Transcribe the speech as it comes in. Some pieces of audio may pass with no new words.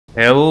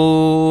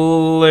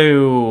Hello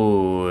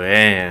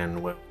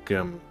and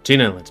welcome to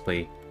another Let's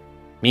Play.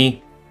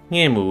 Me,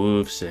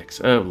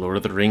 GamerWolfSix of Lord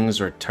of the Rings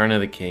Return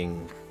of the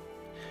King.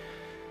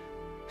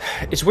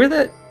 It's weird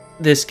that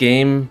this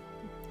game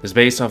is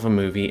based off a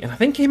movie, and I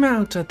think came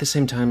out at the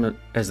same time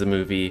as the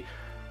movie,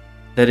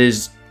 that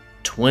is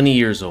 20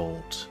 years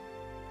old.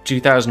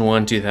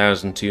 2001,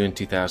 2002, and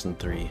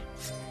 2003.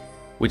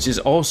 Which is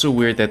also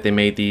weird that they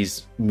made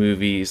these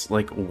movies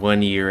like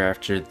 1 year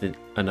after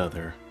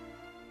another.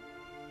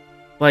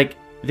 Like,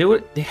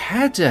 they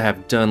had to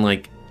have done,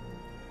 like,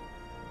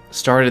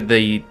 started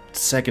the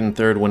second,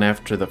 third one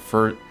after the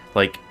first,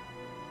 like,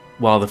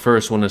 while the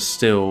first one is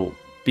still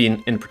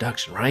being in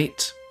production,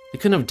 right? They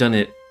couldn't have done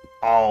it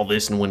all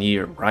this in 1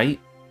 year, right?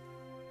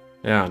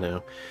 I don't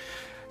know.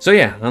 So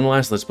yeah, on the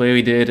last Let's Play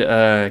we did,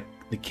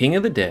 The King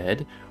of the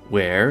Dead,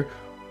 where,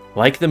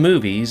 like the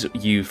movies,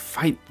 you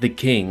fight the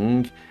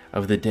King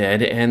of the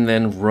Dead and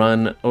then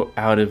run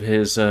out of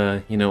his,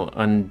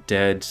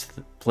 undead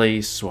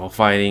place while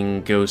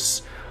fighting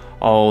ghosts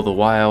all the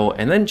while,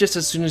 and then just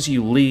as soon as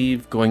you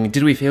leave going,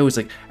 did we fail? He's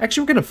like,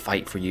 actually we're gonna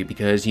fight for you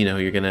because, you know,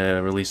 you're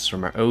gonna release us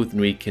from our oath and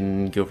we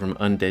can go from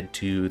undead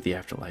to the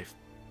afterlife.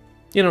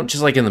 You know,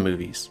 just like in the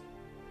movies.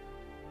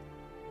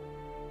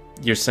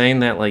 You're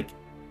saying that, like,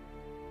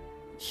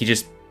 he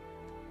just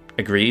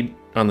agreed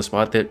on the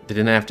spot that they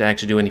didn't have to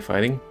actually do any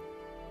fighting?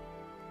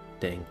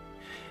 Dang.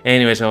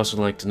 Anyways, I also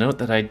like to note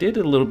that I did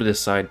a little bit of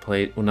side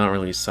play, well, not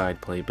really side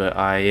play, but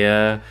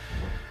I,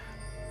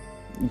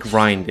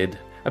 grinded.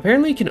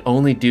 Apparently you can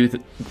only do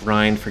the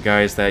grind for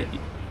guys that,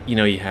 you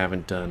know, you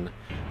haven't done.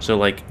 So,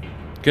 like,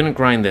 gonna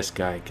grind this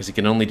guy, because he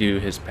can only do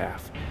his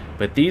path.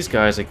 But these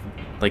guys,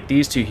 like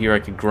these two here, I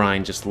could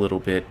grind just a little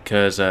bit,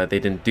 because they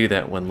didn't do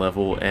that one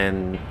level,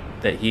 and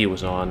that he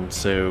was on,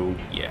 so,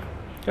 yeah.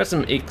 Got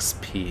some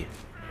XP.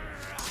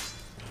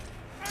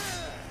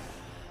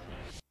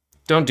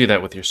 Don't do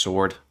that with your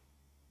sword.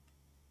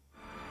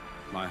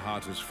 My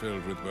heart is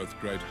filled with both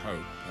great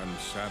hope and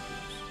sadness.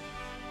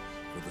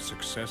 For the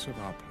success of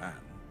our plan,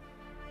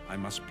 I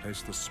must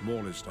place the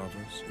smallest of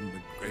us in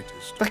the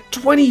greatest. Like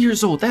 20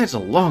 years old, that is a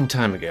long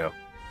time ago.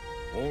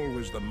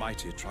 Always the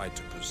mighty tried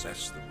to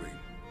possess the ring,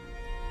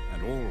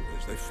 and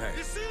always they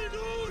failed.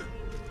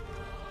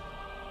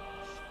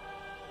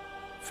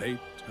 Fate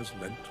has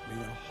lent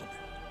me a hobbit.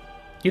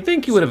 You'd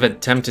think he would have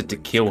attempted to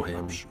kill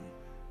him.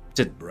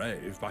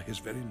 Brave by his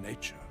very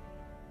nature.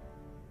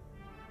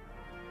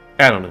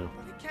 I don't know.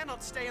 He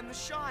cannot stay in the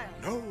Shire.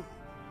 No.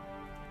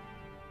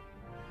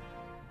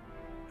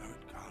 No,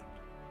 it can't.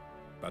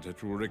 But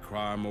it will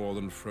require more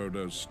than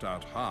Frodo's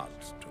stout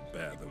heart to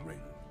bear the ring.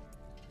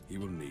 He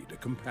will need a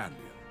companion.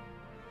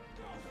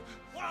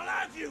 What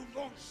have you,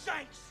 Lord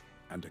Saints?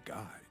 And a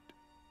guide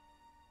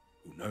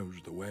who knows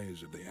the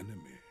ways of the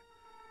enemy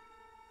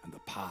and the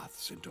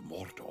paths into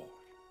Mordor.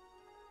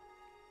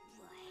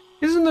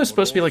 Isn't there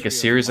supposed to be like a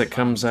series that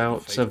comes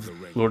out of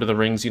Lord of the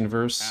Rings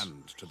universe?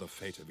 And to the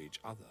fate of each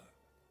other.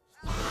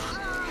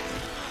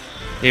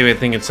 Maybe I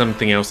think it's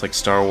something else like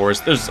Star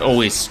Wars. There's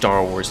always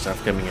Star Wars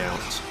stuff coming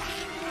out.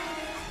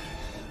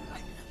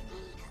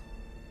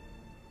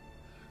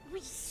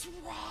 We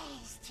swear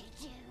to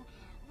do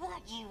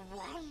what you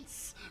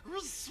want.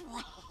 We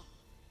swear.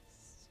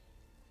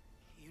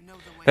 You know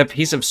the way. That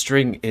piece of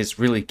string is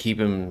really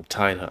keeping him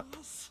tied up.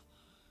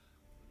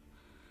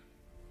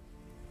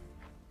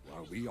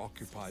 While we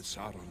occupy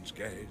Sauron's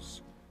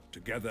gaze,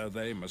 together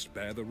they must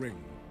bear the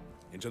ring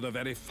into the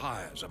very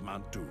fires of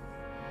Mount Doom.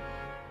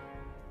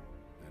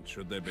 And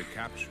should they be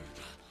captured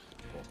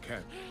or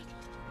kept,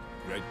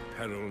 great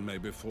peril may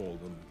befall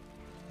them,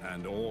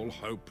 and all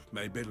hope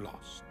may be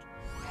lost.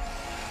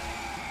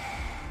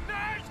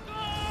 Let's go!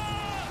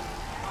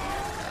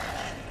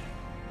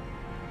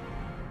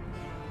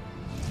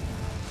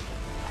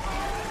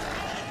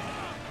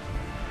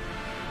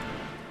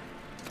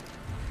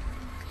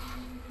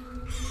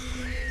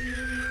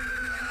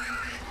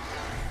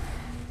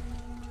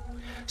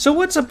 So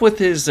what's up with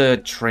his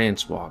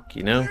trance walk,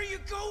 you know? Where are you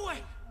going?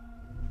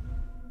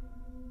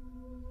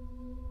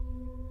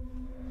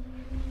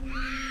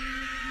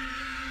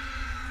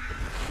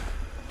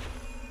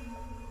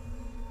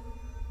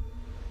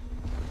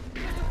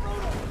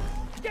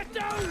 Get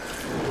down!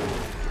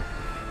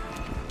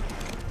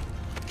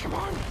 Come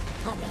on,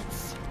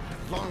 hobbits.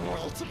 Long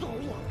way to go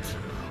yet.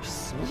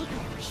 Sneak will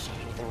show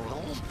you the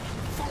way.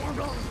 Follow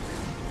me.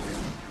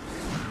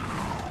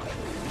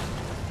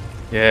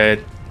 Yeah,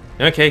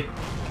 okay.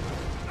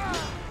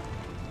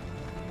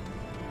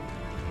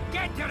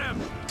 Get to him!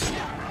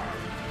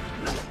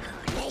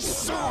 They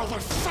saw the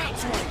fat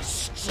one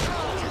steal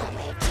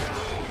hobbit.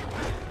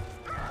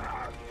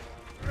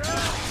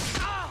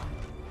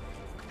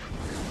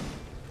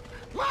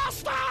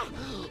 Master!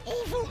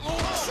 Evil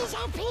Axe is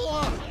up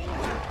here!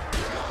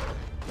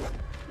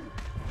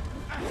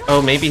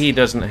 Oh, maybe he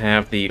doesn't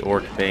have the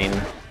Orc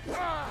Bane.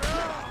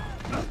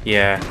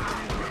 Yeah.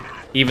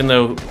 Even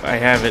though I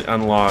have it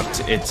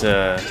unlocked, it's,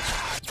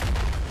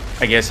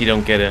 I guess you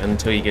don't get it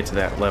until you get to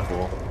that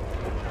level.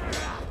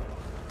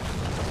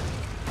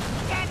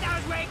 Get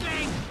those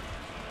weaklings!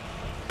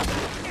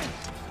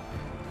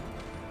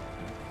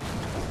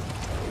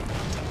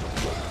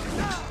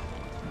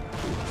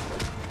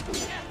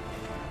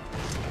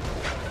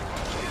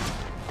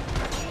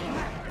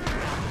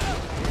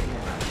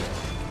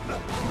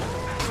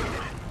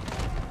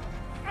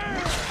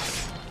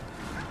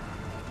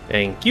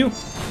 Thank you. Up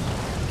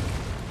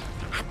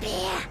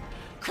here!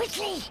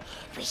 Quickly!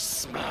 We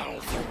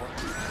smell the wood.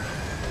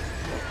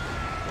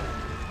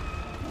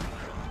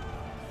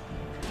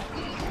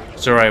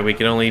 It's alright, we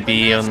can only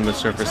be on the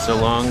surface so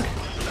long. You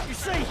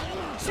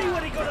see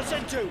what he got us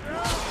into.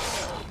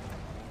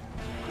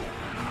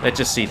 Let's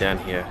just see down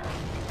here.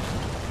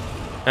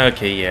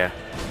 Okay, yeah.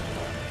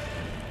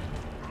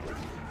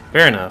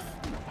 Fair enough.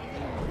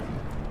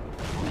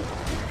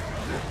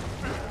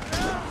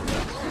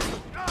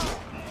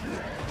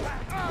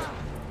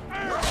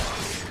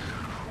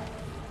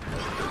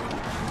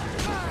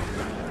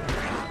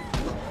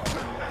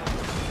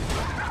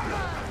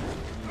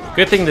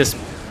 Good thing this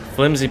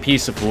flimsy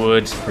piece of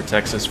wood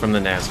protects us from the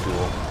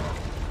Nazgul.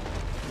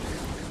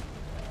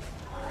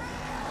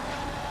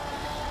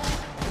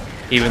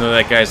 Even though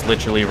that guy's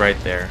literally right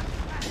there.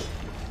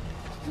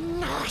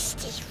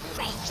 Nasty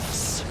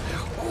wraiths.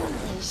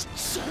 Always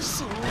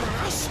chasing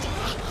master.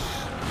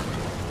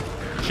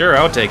 Sure,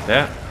 I'll take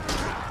that.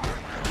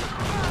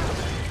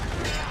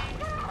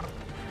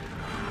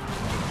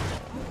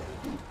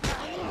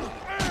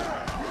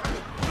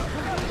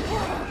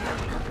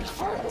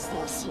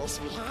 Yes,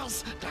 we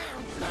has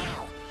down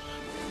now.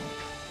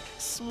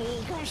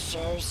 Smeagol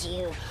shows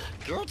you.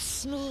 Good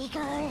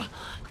Smeagol.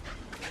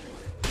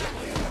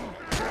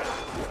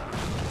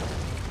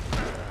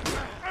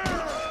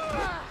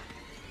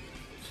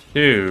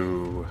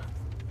 Two.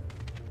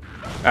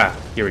 Ah,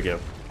 here we go.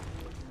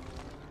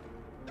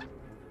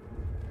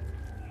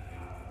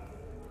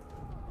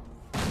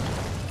 I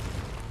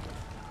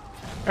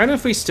don't know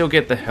if we still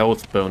get the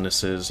health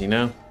bonuses, you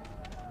know?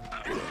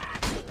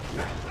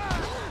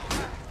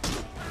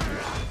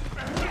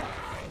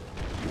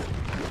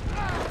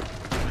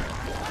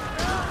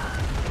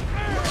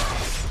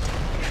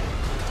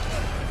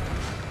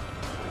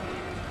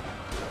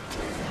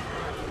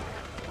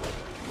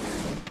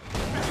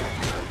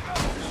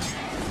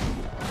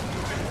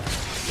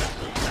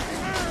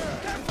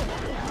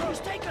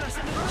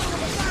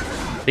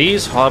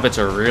 These hobbits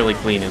are really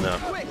cleaning up.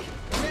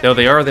 Though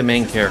they are the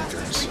main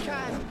characters.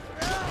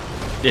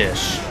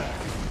 Ish.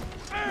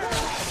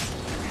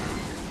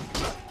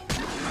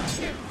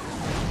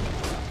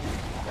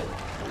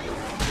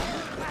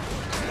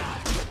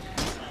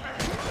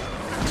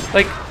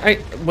 Like,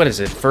 what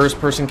is it?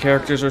 First-person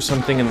characters or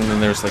something, and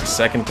then there's like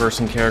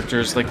second-person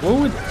characters. Like,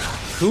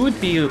 who would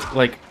be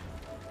like?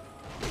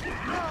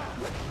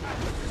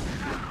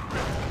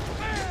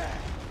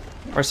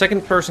 Are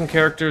second-person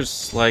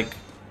characters like?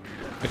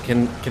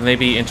 Can they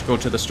be integral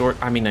to the story?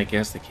 I mean, I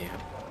guess they can.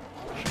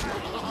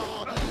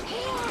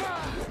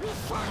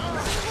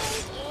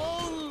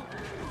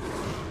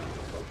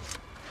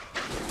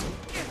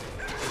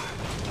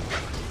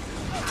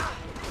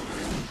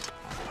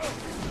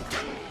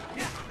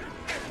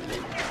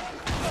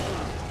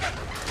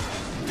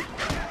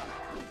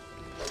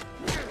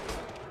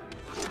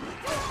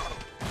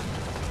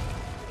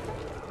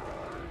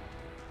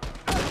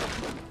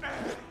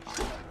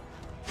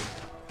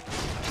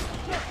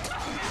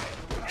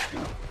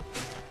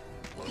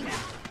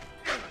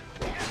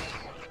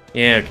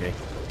 Yeah, okay.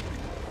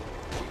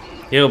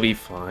 He'll be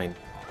fine.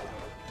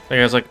 The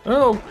guy's like,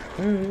 oh.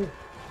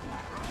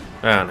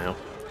 I don't know.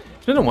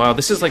 It's been a while.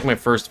 This is like my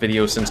first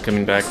video since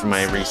coming back from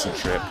my recent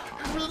trip.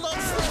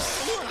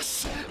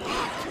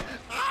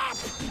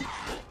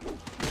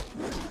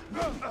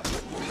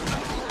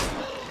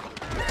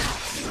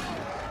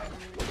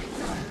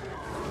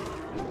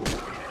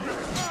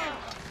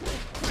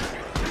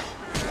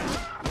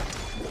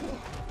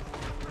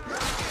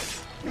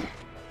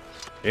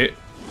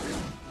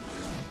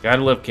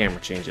 Gotta love camera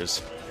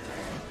changes.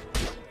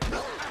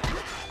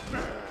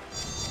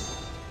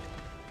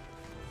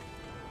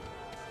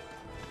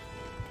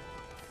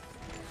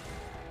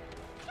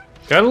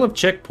 Gotta love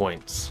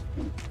checkpoints.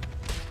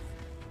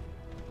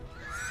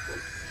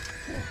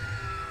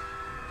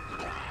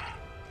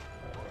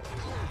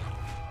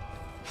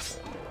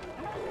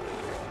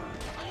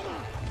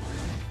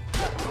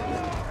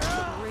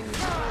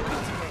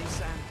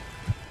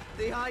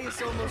 The eye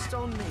is almost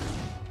on me.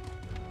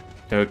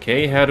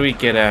 Okay, how do we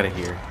get out of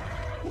here?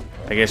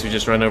 I guess we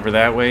just run over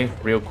that way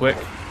real quick.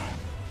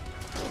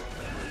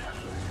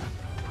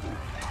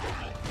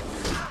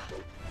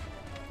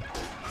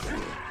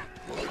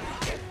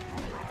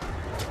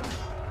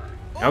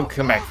 I'll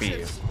come back for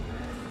you.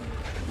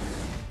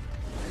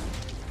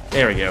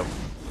 There we go.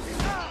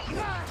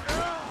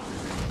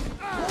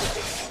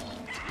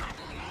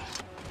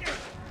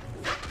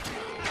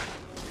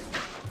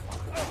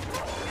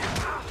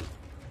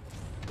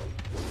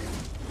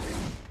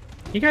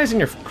 You guys and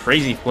your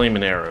crazy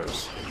flaming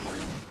arrows.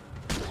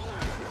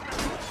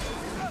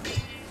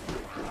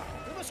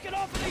 We must get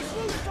off of these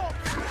rooftops.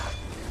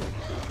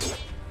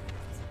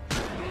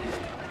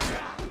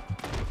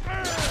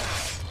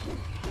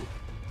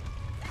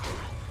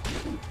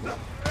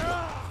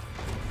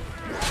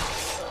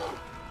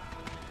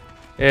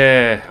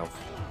 Yeah, health.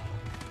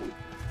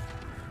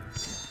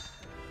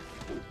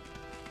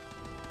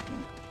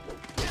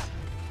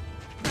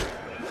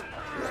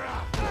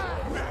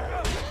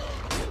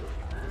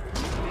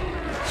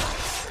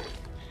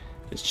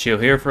 Let's chill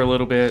here for a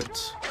little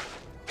bit.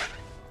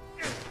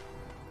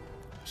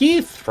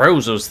 He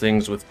throws those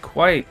things with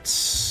quite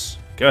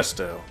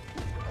gusto.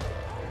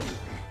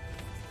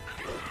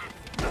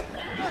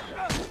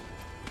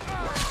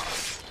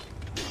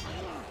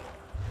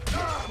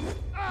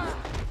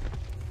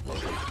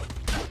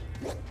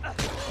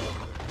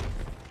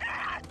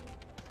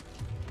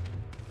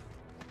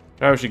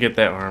 I should get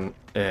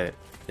that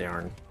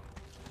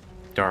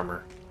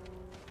Dharma.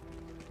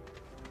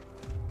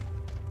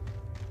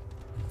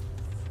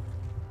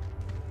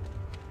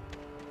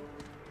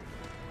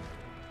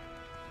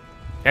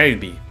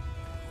 Maybe.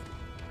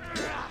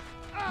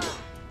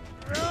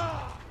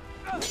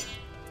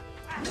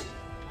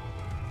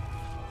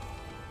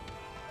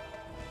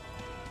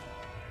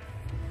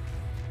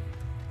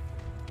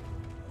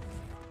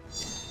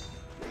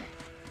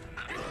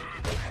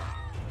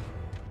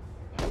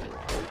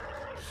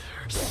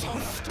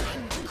 Soft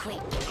and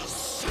quick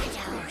as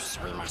shadows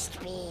we must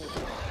be.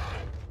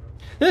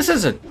 This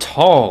is a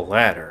tall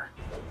ladder.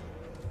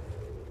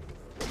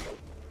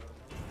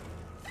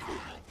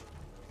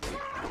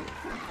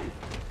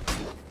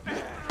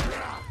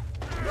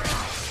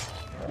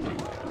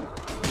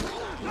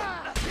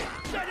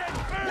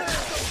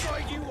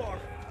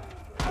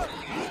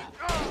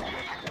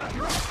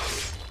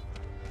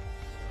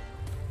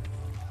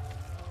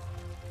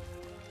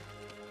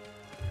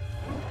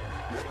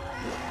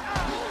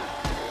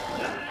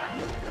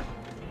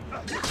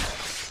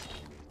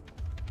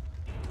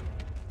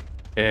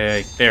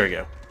 There we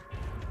go.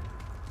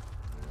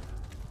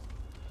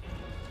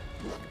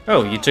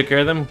 Oh, you took care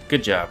of them?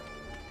 Good job.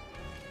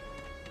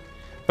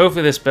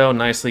 Hopefully this bell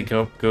nicely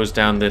goes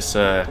down this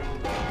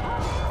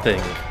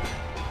thing.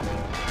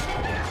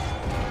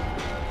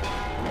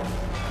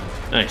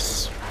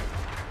 Nice.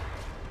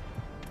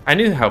 I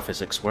knew how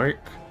physics work.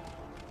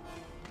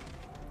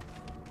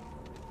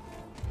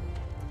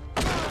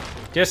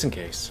 Just in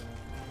case.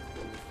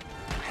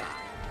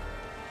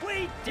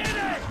 We did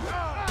it!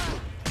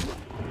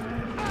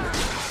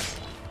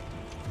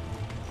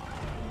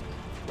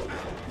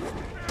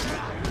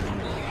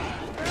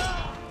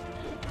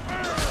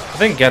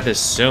 I think I got this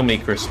so many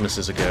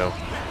Christmases ago.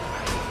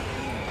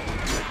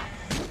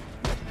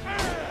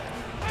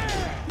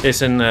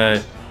 This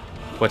and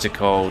what's it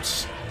called?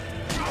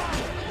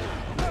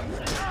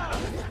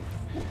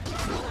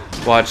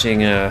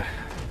 Watching God,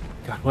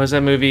 what is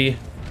that movie?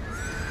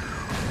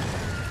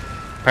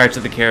 Pirates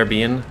of the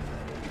Caribbean.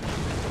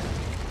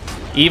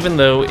 Even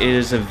though it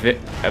is a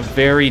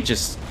very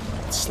just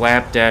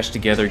slapdash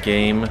together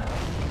game,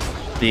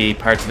 the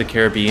Pirates of the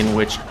Caribbean,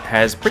 which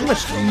has pretty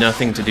much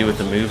nothing to do with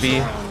the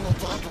movie.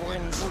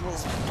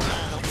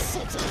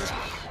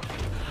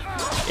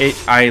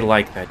 I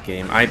like that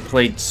game. I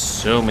played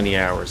so many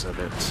hours of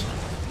it.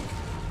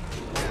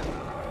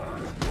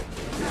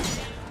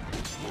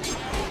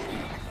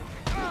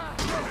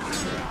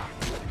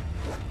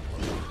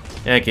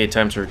 Okay,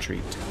 time to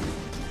retreat.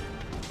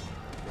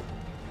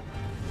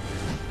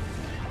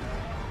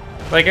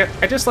 Like,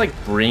 I just like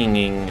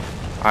bringing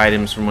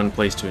items from one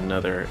place to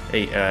another.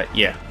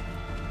 Yeah.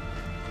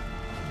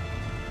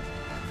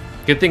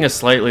 Good thing a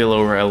slightly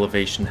lower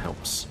elevation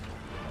helps.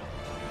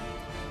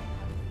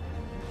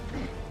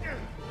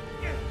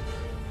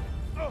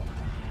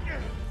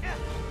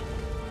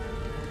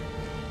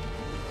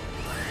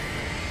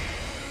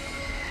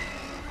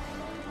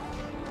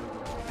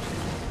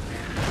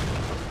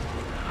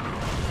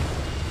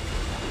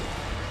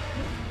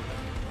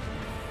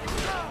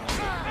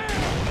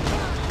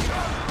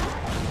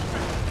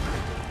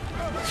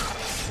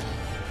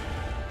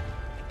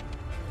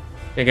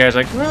 The guy's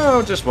like,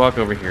 "Oh, just walk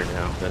over here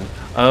now." Then,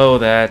 oh,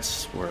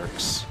 that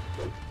works.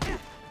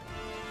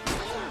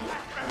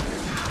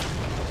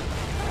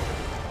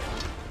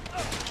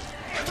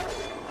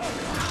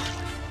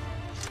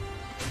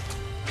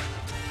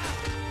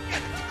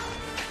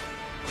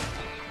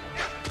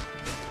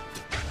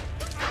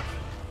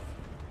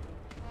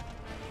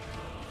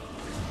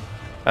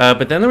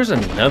 But then there was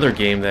another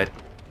game that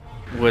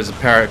was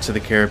Pirates of the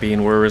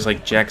Caribbean where it was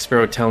like Jack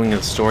Sparrow telling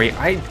a story.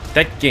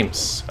 That game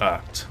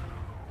sucked.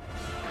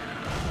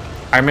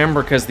 I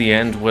remember because the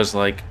end was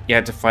like, you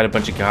had to fight a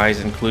bunch of guys,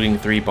 including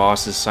 3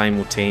 bosses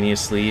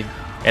simultaneously.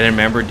 And I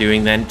remember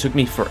doing that. It took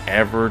me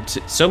forever,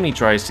 so many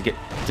tries to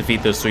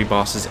defeat those 3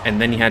 bosses.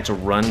 And then you had to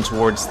run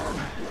towards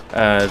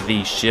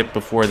the ship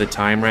before the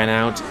time ran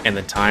out. And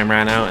the time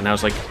ran out, and I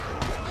was like...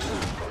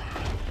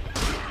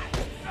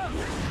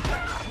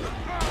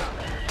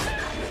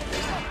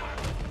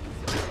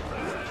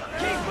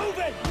 Keep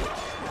moving!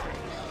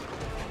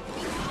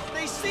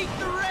 They seek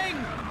the ring!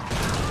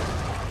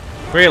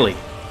 Really?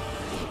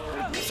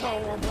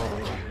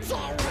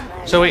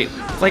 So wait,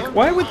 like,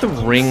 why would the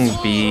ring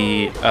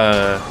be,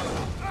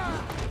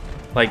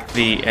 like,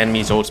 the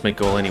enemy's ultimate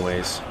goal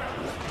anyways?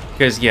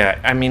 Because, yeah,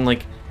 I mean,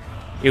 like,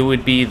 it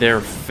would be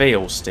their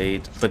fail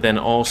state, but then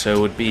also it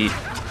would be...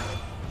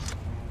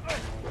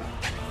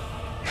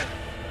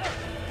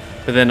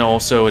 But then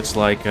also it's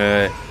like,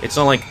 it's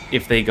not like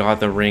if they got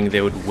the ring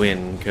they would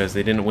win, because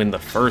they didn't win the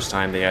first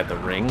time they had the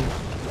ring.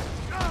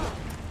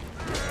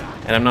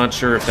 And I'm not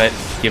sure if that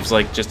gives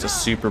like just a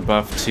super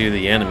buff to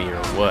the enemy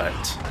or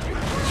what.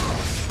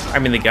 I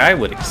mean, the guy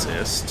would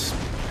exist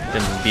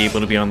and be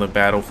able to be on the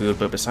battlefield,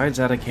 but besides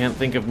that, I can't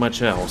think of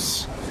much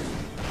else.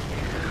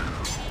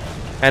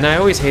 And I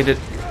always hate it,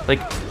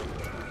 like,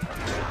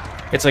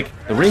 it's like,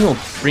 the ring will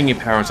bring you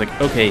power. It's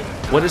like, okay,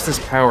 what is this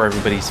power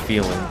everybody's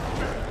feeling?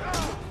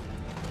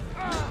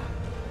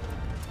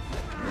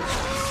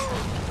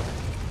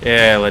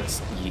 Yeah,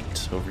 let's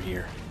yeet over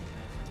here.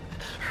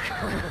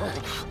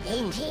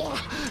 In here,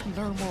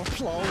 no more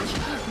play.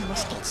 We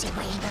must get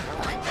somewhere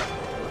now.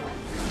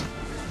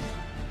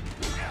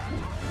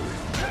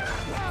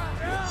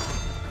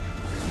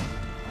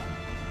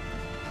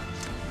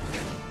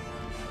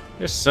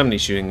 There's somebody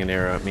shooting an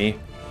arrow at me.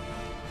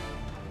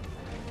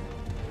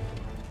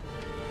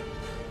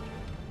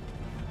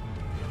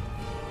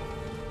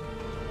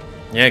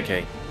 Yeah,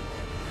 okay.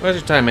 What's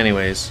your time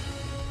anyways?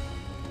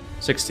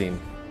 16.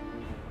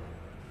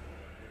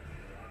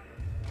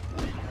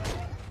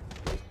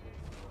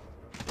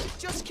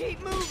 Just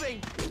keep moving.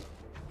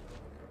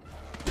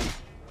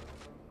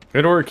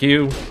 Good work,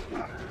 you.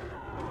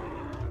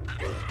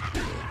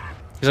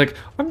 He's like,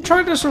 I'm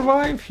trying to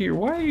survive here.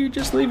 Why are you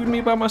just leaving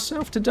me by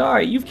myself to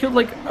die? You've killed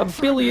like 1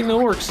 billion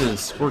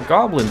orcs or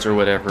goblins or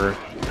whatever.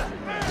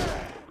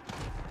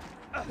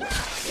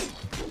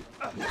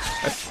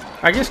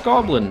 I guess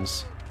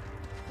goblins.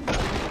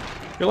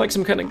 You're like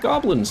some kind of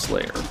goblin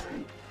slayer.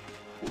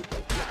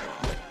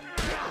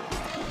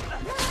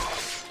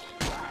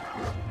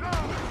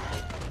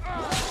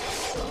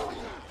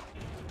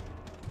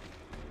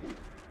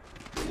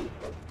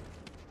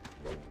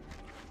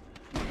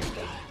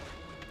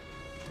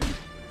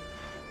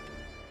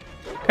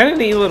 Kind of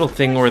neat little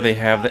thing where they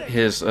have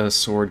his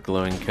sword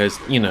glowing, because,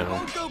 you know,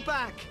 Don't go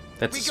back.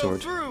 that's we a sword.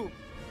 Go through.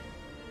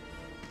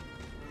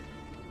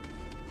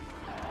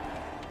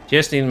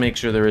 Just need to make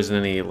sure there isn't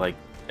any, like,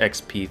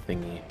 XP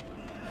thingy.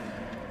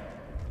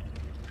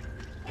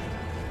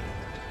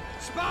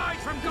 Spies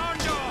from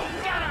Gondor.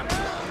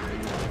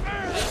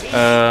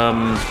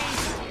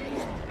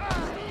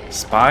 Get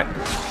Spies?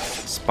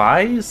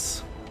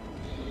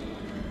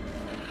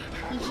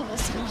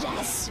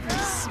 Yes, we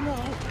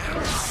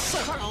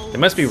smell. They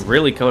must be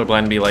really colorblind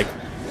and be like,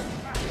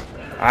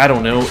 I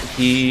don't know,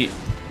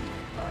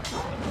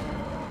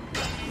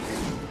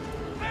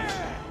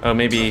 oh,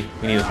 maybe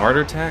we need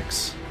harder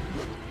attacks?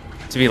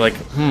 To be like,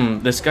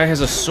 this guy has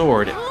a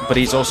sword, but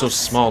he's also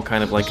small,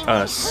 kind of like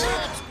us.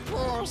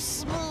 Poor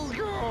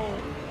Smeagol.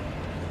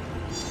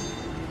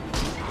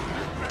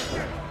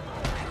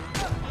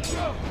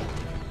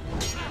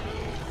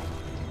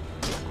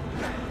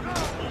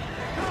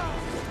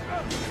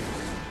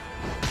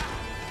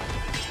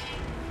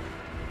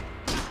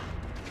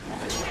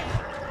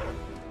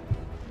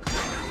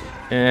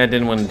 I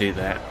didn't want to do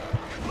that.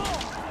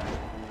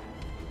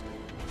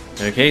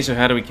 Okay, so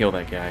how do we kill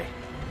that guy?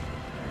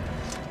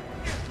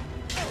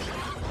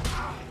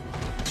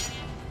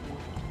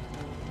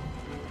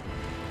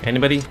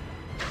 Anybody?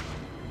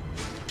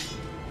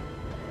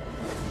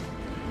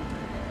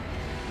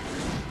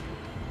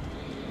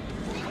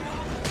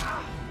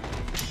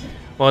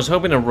 Well, I was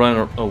hoping to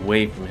run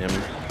away from him.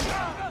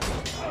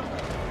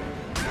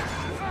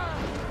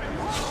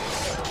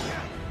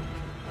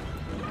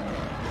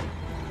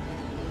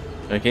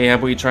 Okay, how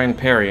about we try and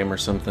parry him or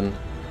something?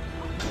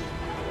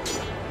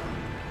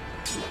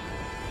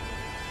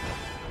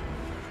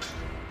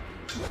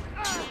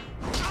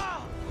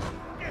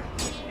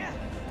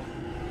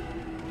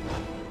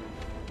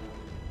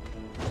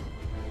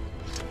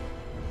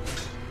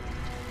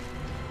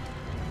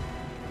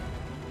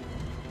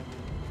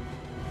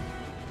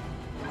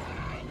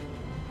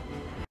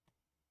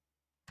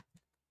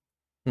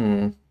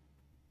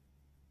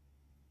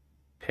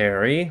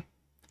 Parry.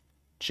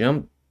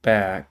 Jump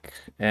back.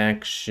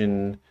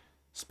 Action.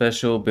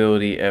 Special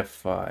ability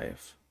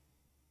F5.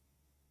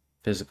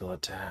 Physical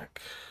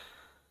attack.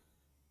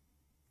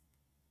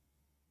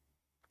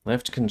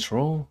 Left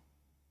control.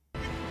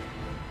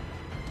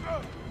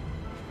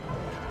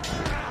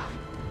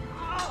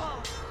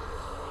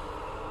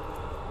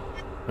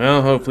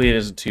 Well, hopefully it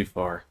isn't too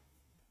far.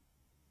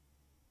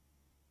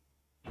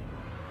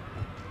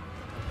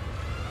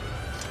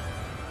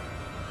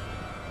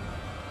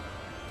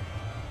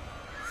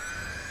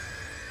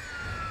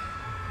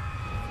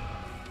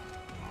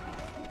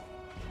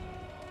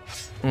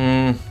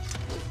 The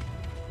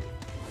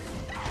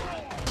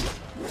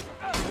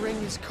ring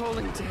is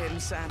calling to him,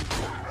 Sam.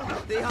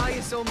 The eye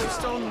is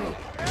almost on me.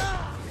 I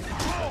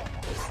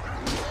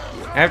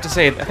have to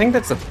say, I think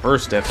that's the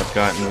first death I've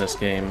gotten in this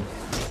game.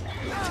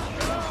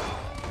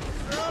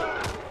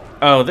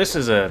 Oh, this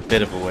is a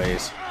bit of a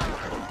ways.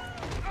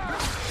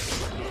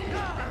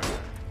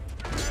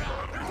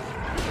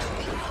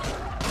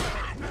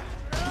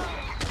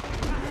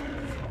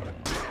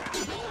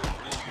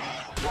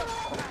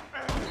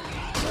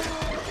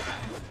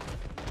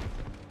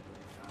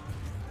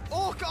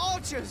 Orc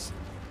archers.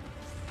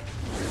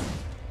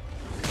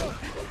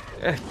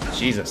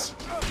 Jesus.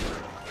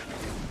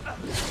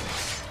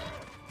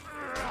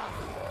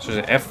 So is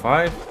it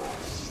F5?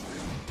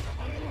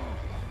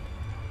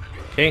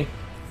 Okay.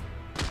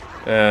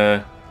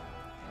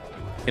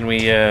 Can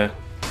we,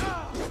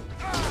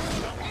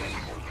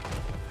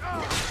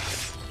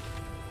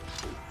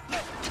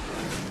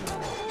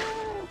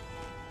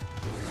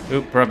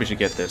 Oop, probably should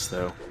get this,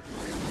 though.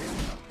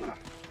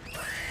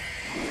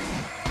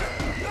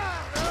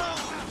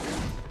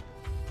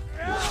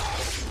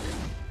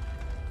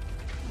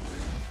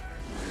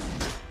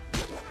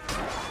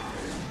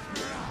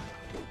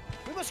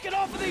 We must get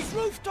off of these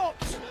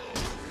rooftops!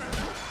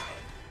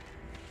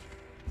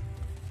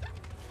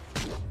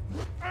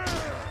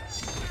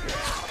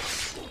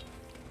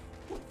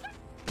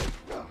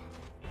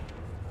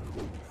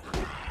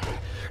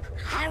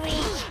 Hurry!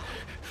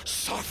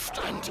 Soft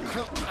and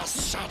quick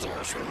as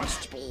shadows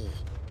must be.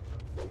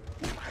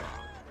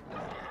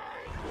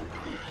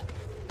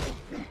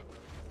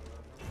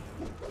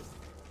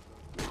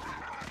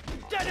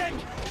 Dead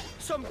end!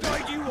 Some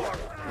guide you are!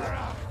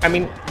 I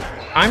mean,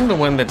 I'm the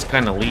one that's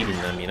kind of leading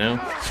them, you know?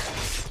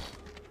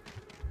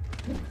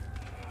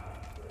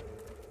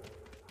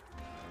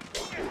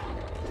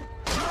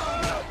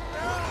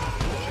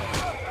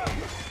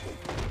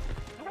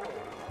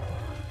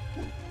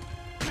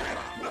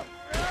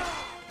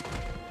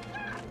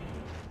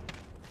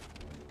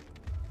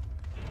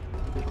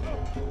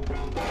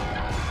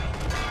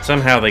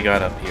 Somehow they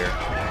got up here.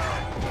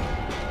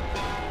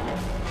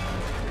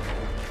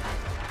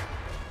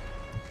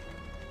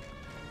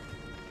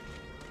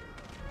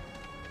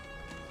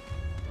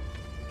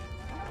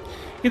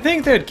 You'd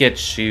think they'd get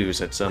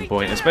shoes at some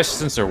point, especially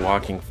since they're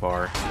walking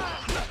far.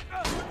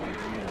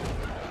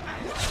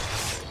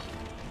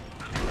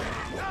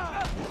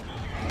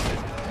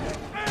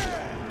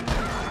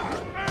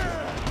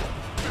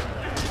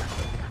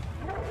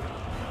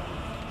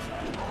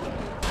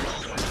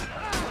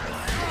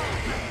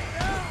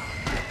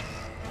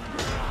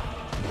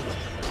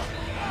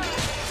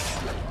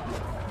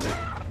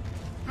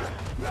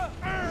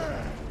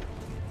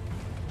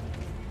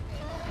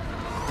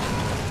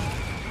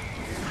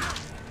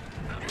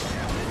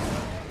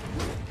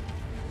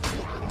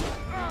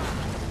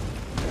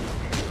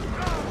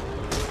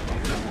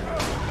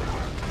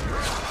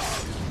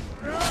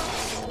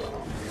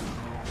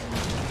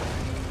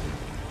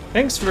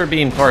 Thanks for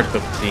being part of the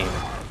team.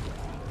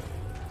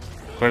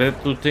 Part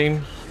of the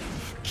team?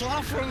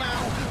 Careful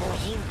now, or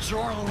you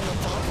join the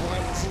dead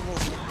ones in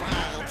this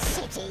bad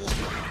city.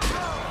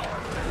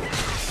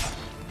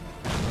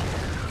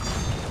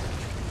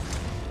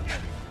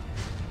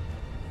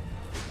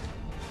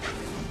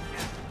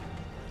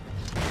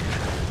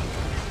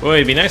 Boy,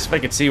 it'd be nice if I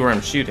could see where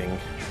I'm shooting.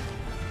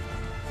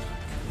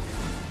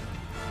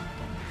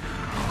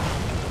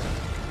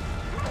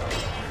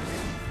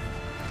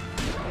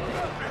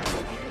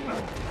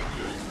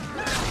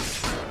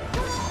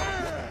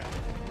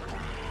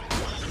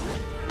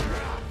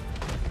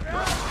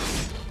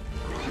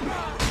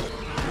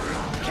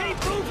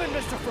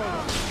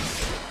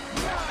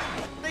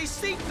 They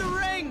seek the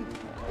ring!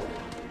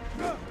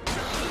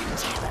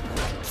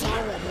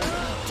 Terrible,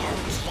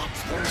 don't let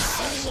them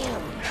see you.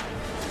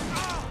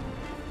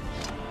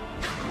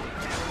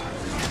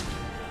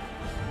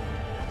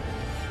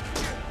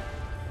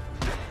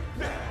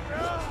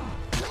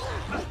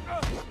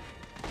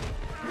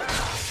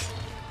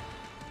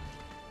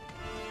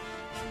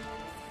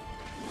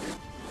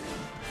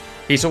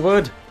 Piece of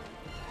wood?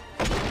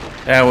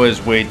 That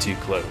was way too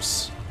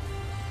close.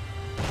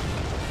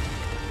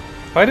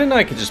 Why didn't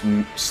I could just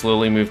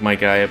slowly move my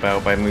guy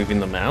about by moving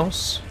the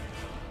mouse?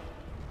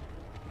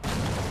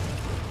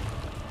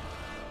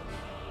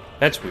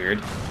 That's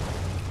weird.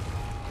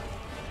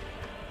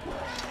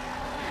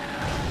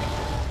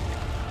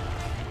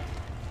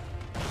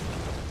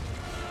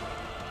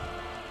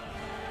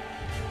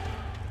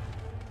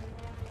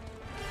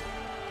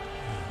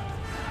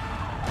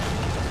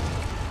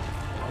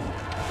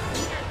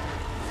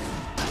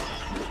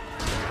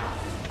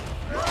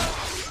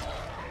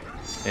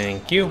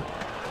 Thank you.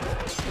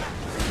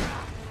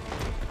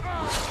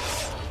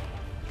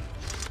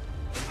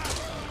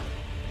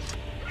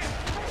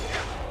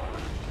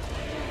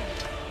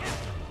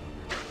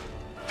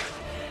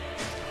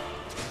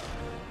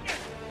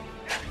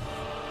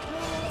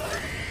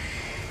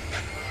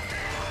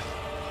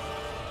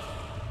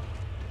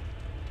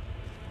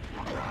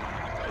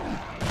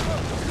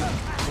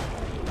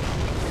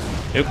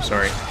 Oops,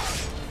 sorry.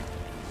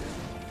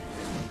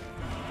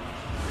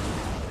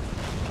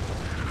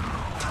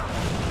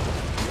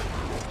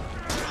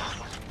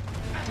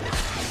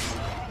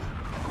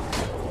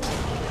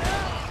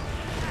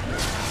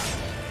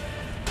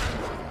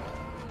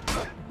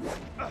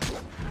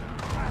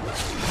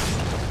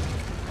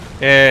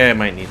 Yeah, I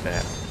might need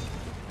that.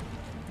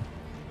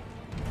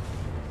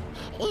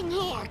 In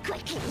here,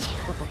 quickly.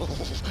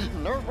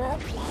 No more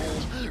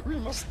play. We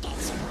must get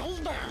some way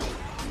now.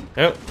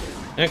 Oh,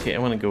 okay, I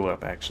want to go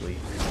up, actually.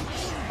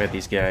 Fight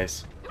these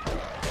guys.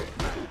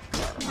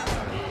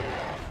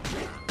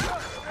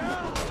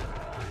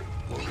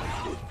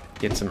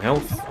 Get some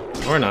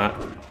health, or not.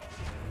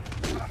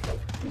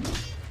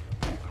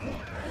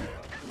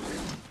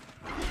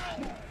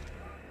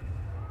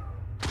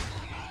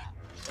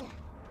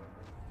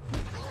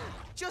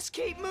 Just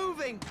keep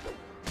moving.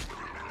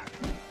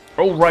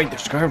 Oh, right,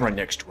 there's a guy right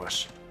next to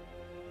us.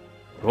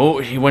 Oh,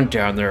 he went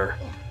down there.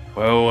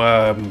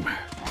 Well,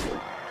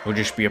 we'll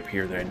just be up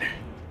here then.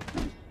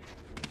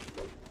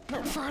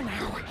 Not for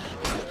now.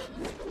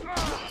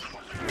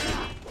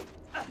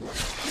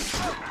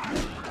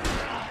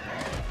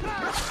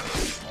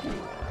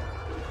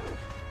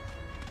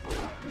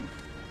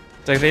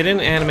 It's like they didn't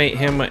animate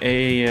him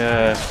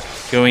a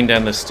going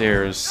down the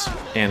stairs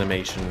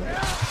animation.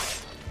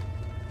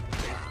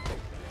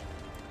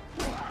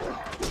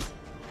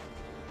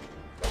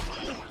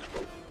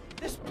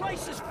 This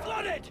place is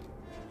flooded.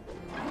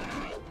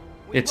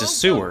 It's a Won't go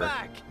sewer.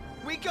 back.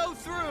 We go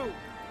through.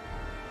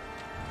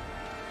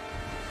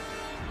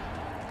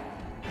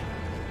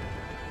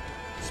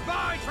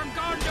 Spies from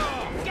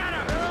Gondor. Get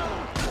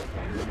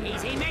him.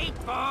 Easy meat,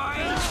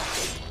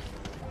 boys.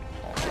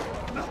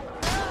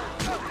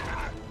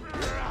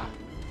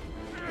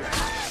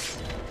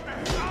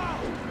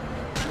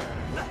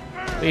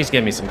 Please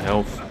give me some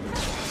health.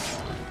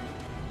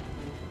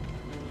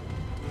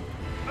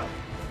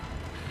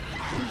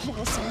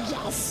 Yes,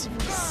 yes,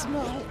 we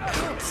smell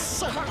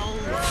outside.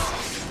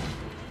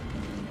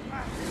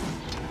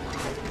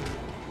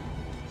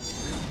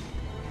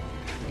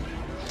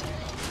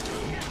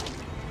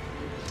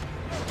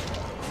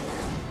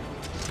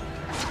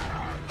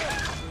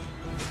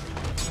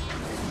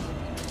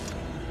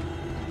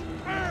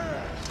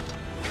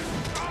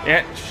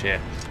 Yeah,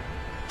 shit.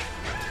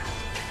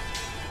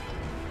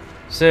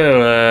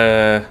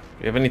 So,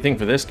 you have anything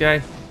for this guy?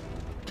 It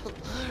will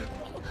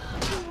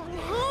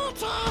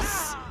hurt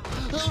us.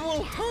 It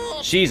will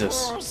hurt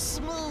Jesus. poor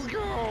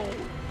Smeagol.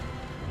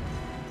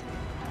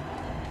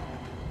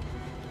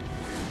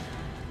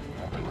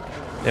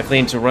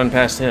 Definitely need to run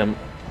past him.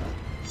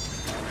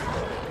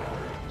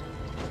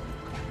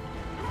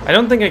 I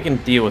don't think I can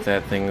deal with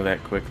that thing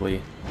that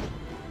quickly.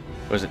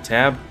 Was it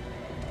tab?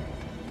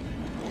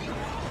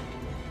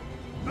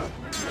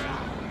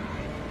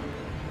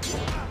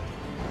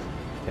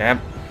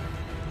 Tab.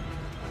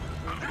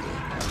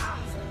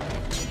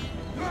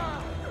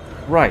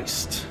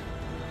 Christ.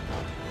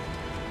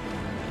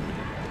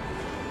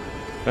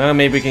 Well,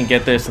 maybe we can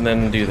get this and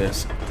then do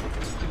this.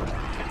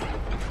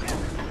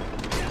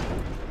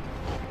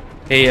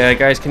 Hey,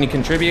 guys, can you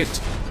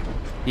contribute?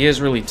 He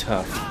is really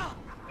tough.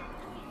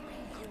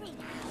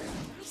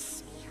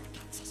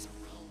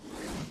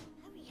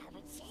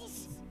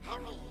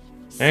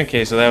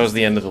 Okay, so that was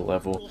the end of the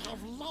level.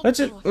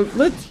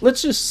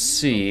 Let's just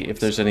see if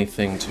there's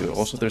anything to it.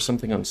 Also, there's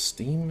something on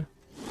Steam.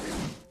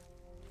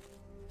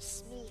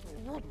 It's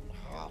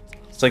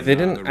like they Now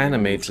didn't the ring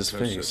animate moves his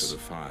closer face. to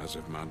the fires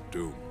of Mount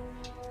Doom,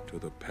 to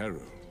the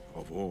peril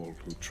of all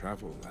who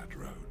travel that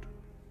road.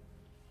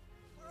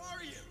 Where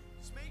are you,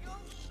 Smeagol?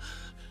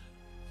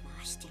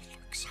 Master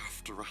looks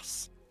after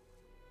us.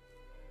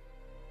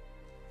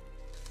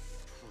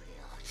 We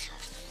ought to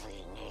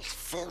fling his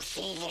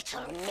filthy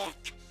little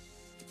neck.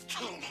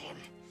 Kill him.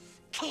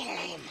 Kill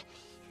him.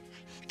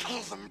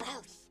 Kill them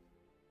both.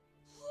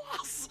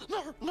 Yes.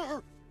 No,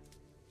 no.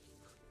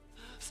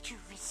 It's too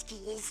risky.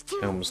 It's too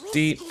Helm's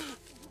risky. deep.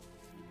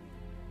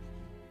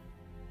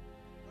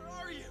 Where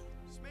are you,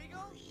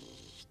 Smeagol?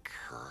 We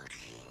could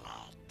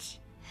let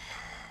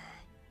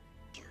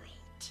do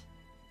it.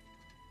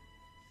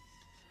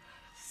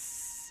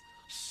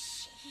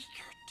 She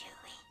could do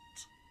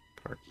it.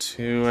 Part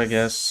 2, I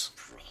guess.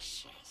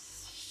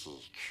 Precious,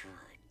 she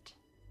could.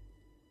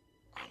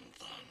 And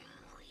then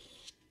we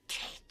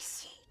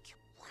takes it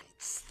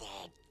once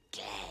they're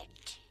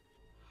dead.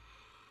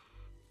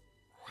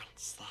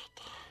 Once they're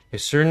dead. A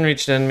certain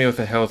reached enemy with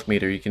a health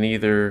meter. You can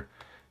either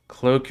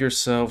cloak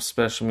yourself,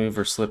 special move,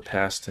 or slip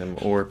past him,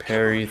 or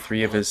parry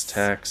 3 of his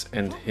attacks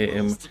and hit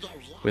him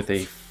with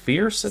a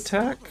fierce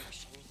attack.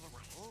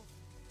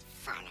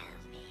 Follow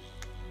me.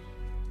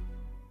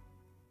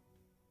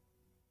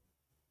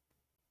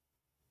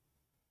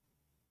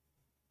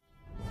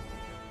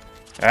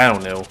 I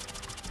don't know.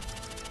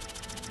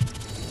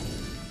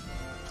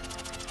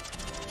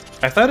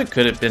 I thought it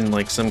could have been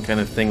like some kind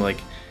of thing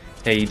like,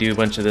 hey, you do a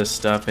bunch of this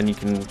stuff and you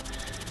can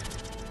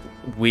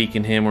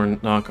weaken him or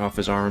knock off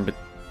his arm, but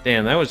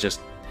damn, that was just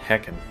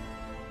heckin'.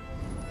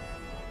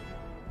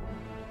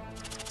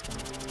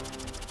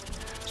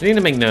 So I need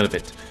to make note of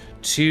it.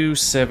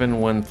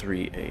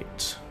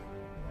 27138.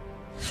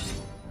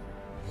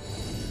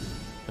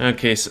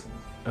 Okay, so...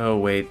 Oh,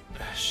 wait.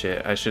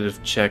 Shit, I should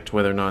have checked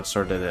whether or not it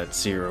started at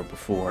 0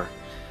 before.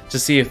 To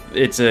see if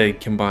it's a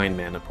combined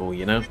mana pool,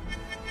 you know?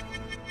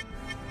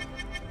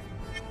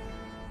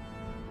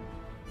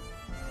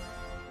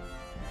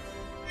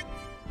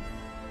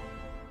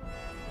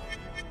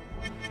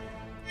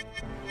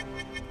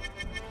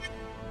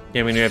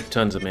 Yeah, I mean, we have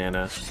tons of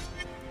mana.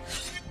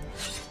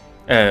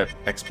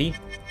 XP?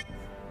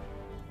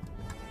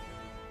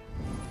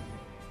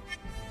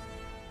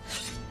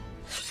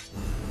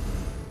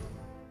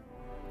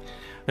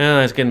 Well,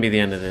 that's gonna be the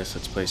end of this.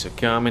 Let's place a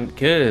comment,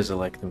 because I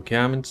like them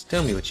comments.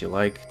 Tell me what you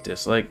like,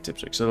 dislike,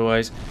 tips, tricks,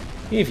 otherwise.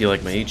 If you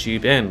like my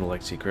YouTube and would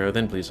like to see it grow,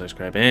 then please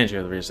subscribe and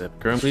share the videos that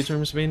grow. And please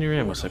remember to be in your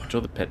animals to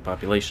control the pet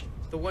population.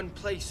 The one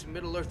place in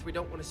Middle-earth we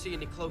don't want to see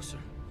any closer.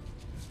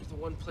 The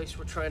one place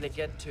we're trying to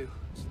get to.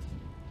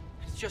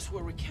 It's just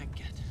where we can't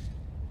get.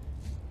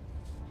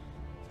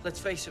 Let's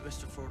face it,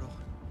 Mr. Frodo.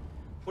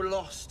 We're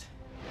lost.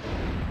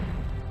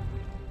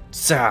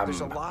 Sam.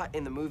 There's a lot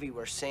in the movie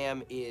where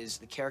Sam is,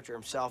 the character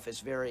himself is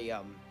very,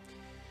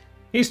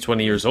 He's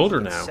 20 years older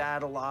now.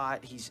 sad a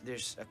lot.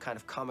 There's a kind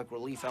of comic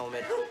relief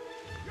element.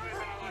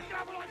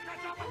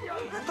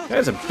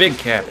 That's a big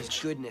His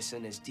cabbage. goodness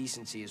and his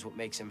decency is what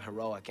makes him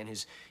heroic, and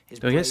his I guess he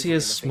bravery is in the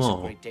face of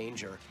small. great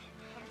danger.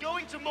 I'm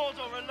going to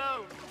Mordor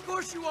alone. Of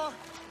course you are.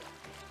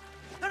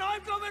 And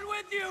I'm coming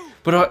with you.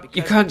 But you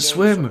Because can't the game's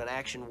swim. sort of an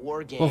action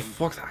war game. Oh,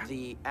 fuck that.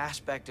 The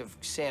aspect of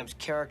Sam's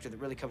character that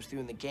really comes through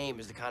in the game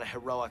is the kind of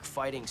heroic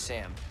fighting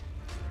Sam.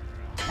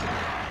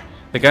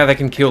 The guy that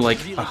can kill like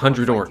Really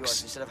 100 go for it,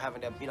 orcs. instead of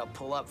having to,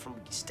 pull up from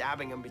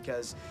stabbing him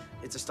because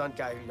it's a stunt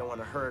guy who you don't want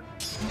to hurt.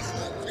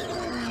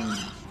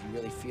 You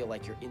really feel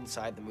like you're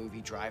inside the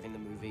movie, driving the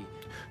movie.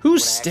 Who When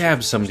I stabs actually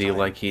first somebody time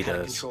like he had a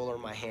does? controller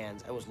in my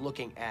hands, I was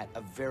looking at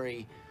a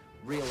very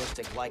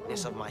realistic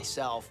likeness of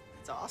myself.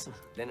 It's awesome.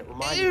 Then it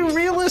reminded me of filming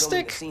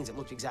Realistic? the scenes. It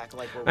looked exactly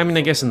like where I mean,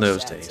 we I guess in filmed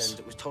those the sets, days. and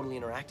it was totally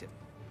interactive.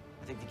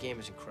 I think the game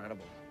is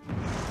incredible.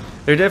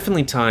 There are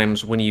definitely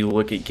times when you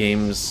look at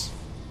games,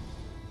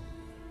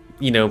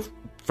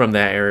 from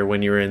that era,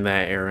 when you were in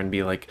that era, and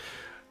be like,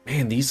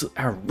 man, these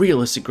are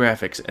realistic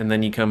graphics. And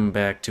then you come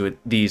back to it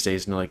these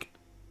days and you're like,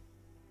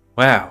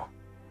 wow.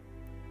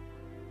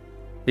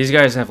 These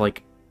guys have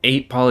like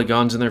 8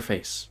 polygons in their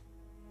face.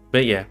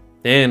 But yeah,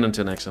 and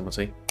until next time, I'll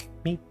say,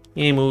 me,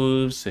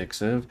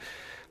 GamerWolfSix of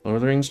Lord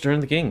of the Rings, Return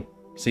of the King.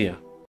 See ya.